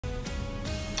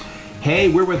Hey,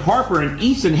 we're with Harper and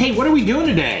Easton. Hey, what are we doing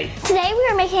today? Today we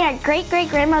are making our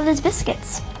great-great-grandmother's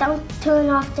biscuits. Don't turn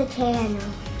off the channel.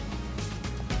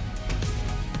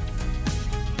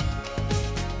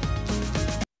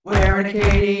 Where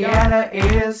Acadiana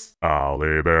is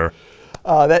Ollie Bear.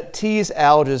 That tease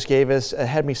Al just gave us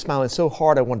had me smiling so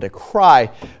hard I wanted to cry.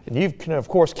 And you can, of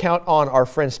course, count on our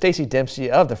friend Stacey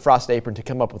Dempsey of the Frosted Apron to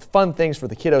come up with fun things for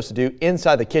the kiddos to do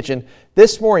inside the kitchen.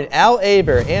 This morning, Al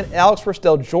Abear and Alex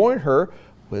Forstel joined her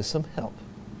with some help.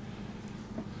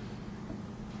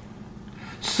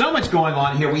 So much going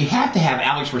on here. We have to have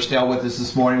Alex Forstel with us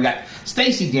this morning. We got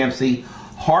Stacey Dempsey,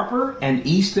 Harper and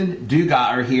Easton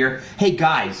Dugas are here. Hey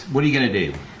guys, what are you going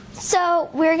to do? So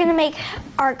we're going to make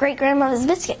our great-grandmother's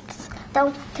biscuits.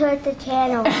 Don't turn the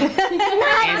channel. Not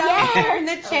yet. Turn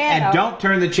the channel. And don't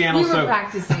turn the channel. You were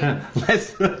practicing.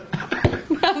 Let's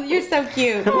You're so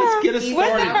cute. Let's get us started.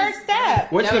 What's the first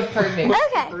step? What's the perfect?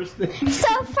 Okay. first thing?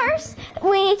 So first,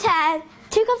 we need to add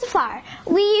 2 cups of flour.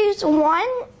 We use 1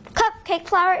 cup cake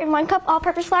flour and 1 cup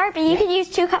all-purpose flour, but you can use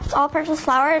 2 cups all-purpose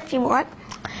flour if you want.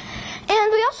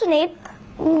 And we also need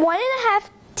 1½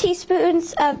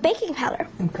 teaspoons of baking powder.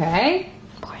 Okay.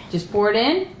 Just pour it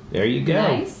in. There you go.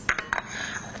 Nice.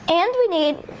 And we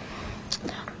need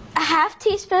 1/2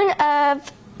 teaspoon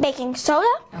of baking soda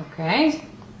Okay.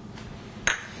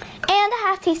 and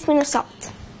 1/2 teaspoon of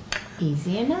salt.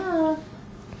 Easy enough.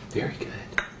 Very good.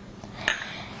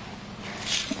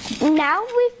 Now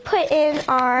we've put in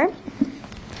our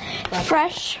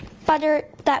fresh butter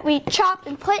that we chopped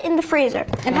and put in the freezer.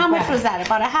 And how much was that?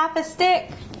 About 1/2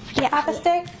 stick? Yeah. 1/2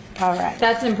 stick? All right.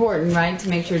 That's important, right? To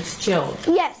make sure it's chilled.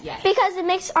 Yes, Yes. because it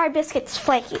makes our biscuits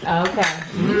flaky. Okay.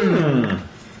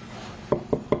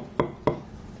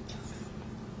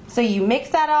 So you mix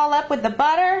that all up with the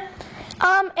butter?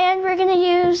 And we're gonna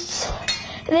use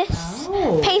this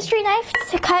pastry knife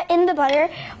to cut in the butter.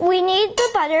 We need the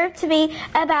butter to be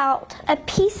about a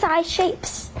pea-sized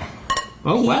shapes.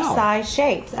 Oh wow, Pea-size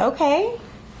shapes. Okay.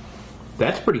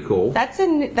 that's pretty cool. That's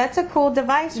a cool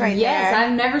device right Yes, there.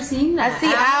 I've never seen that. I see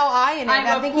Al eyeing it.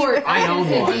 I think he would. I own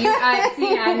one.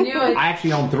 I knew it. I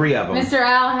actually own 3 of them. Mr.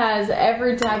 Al has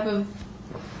every type of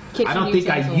kitchen I don't think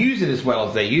I utensil. use it as well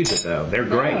as they use it though. They're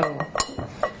great. Oh.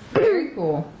 Very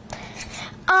cool.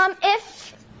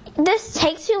 If this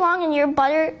takes too long and your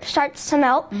butter starts to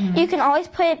melt, you can always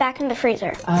put it back in the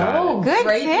freezer. Oh, Good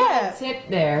great tip. little tip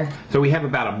there. So we have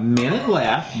about a minute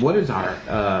left. What is our?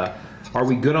 Are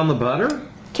we good on the butter?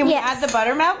 Can we Yes. add the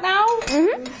buttermilk now?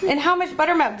 Mm-hmm. And how much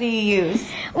buttermilk do you use?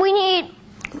 We need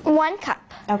 1 cup.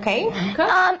 Okay.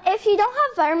 If you don't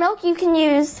have buttermilk, you can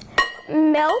use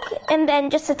milk and then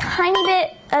just a tiny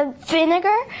bit of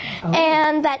vinegar,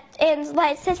 and let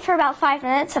it sit for about 5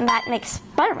 minutes, and that makes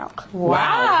buttermilk. Wow,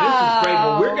 this is great.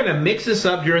 Well, we're going to mix this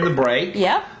up during the break.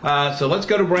 Yep. So let's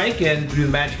go to break and do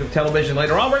the magic of television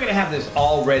later on. We're going to have this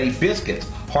all ready biscuits.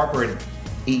 Harper and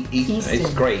Easton.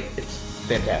 It's great. It's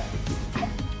fantastic.